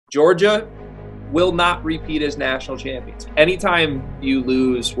Georgia will not repeat as national champions. Anytime you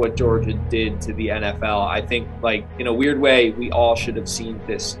lose what Georgia did to the NFL, I think, like, in a weird way, we all should have seen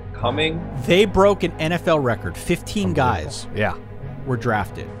this coming. They broke an NFL record. 15 guys were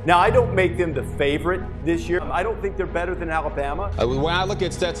drafted. Now, I don't make them the favorite this year. I don't think they're better than Alabama. When I look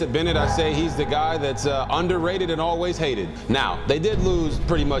at Stetson Bennett, I say he's the guy that's underrated and always hated. Now, they did lose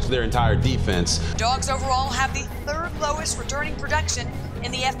pretty much their entire defense. Dogs overall have the third lowest returning production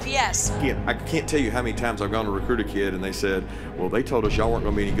in the FBS. Again, I can't tell you how many times I've gone to recruit a kid and they said, well, they told us y'all weren't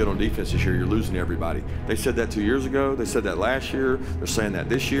going to be any good on defense this year. You're losing everybody. They said that 2 years ago. They said that last year. They're saying that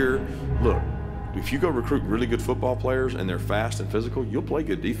this year. Look, if you go recruit really good football players and they're fast and physical, you'll play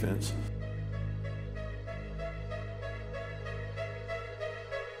good defense.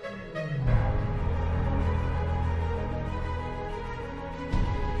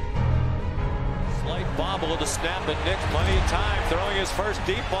 Slight bobble of the snap, and Nick plenty of time throwing his first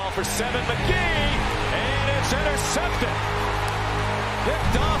deep ball for 7. McGee, and it's intercepted.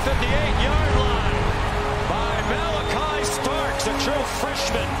 Picked off at the 8-yard line by Malachi Starks, a true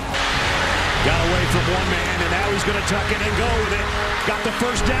freshman. Got away from one man, and now he's going to tuck it and go with it. Got the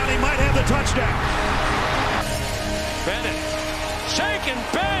first down. He might have the touchdown. Bennett, shake and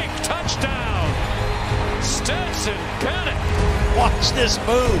bake, touchdown. Stetson Bennett. Watch this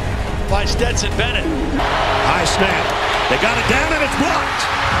move by Stetson Bennett. High snap. They got it down, and it's blocked.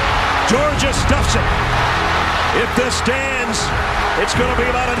 Georgia stuffs it. If this stands, it's going to be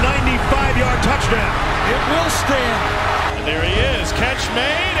about a 95-yard touchdown. It will stand. And there he is. Catch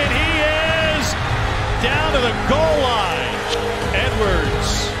made, and he is down to the goal line. Edwards.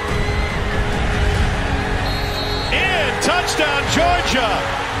 In. Touchdown, Georgia.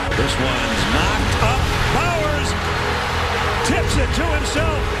 This one's knocked up. Powers tips it to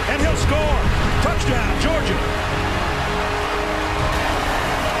himself, and he'll score. Touchdown, Georgia.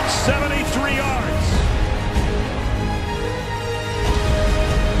 73 yards.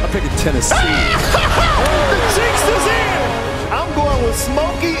 I'm picking Tennessee. The Jinx is in. I'm going with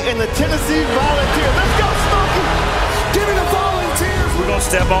Smokey and the Tennessee Volunteers. Let's go, Smokey. Give me the Volunteers. We're going to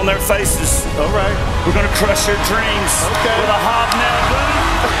step on their faces. All right. We're going to crush their dreams with a hobnail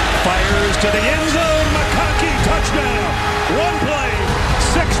boot. Fires to the end zone. McConkey, touchdown. One play,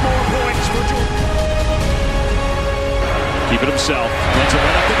 6 more points for Georgia. Keep it himself. Runs it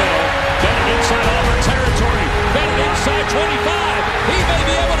right up the middle. Bennett inside Auburn territory. Bennett inside 25. He may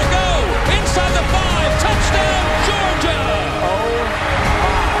be able to go. Inside the 5. Touchdown, Georgia. Oh,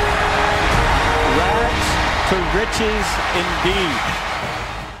 my. Rags to riches indeed.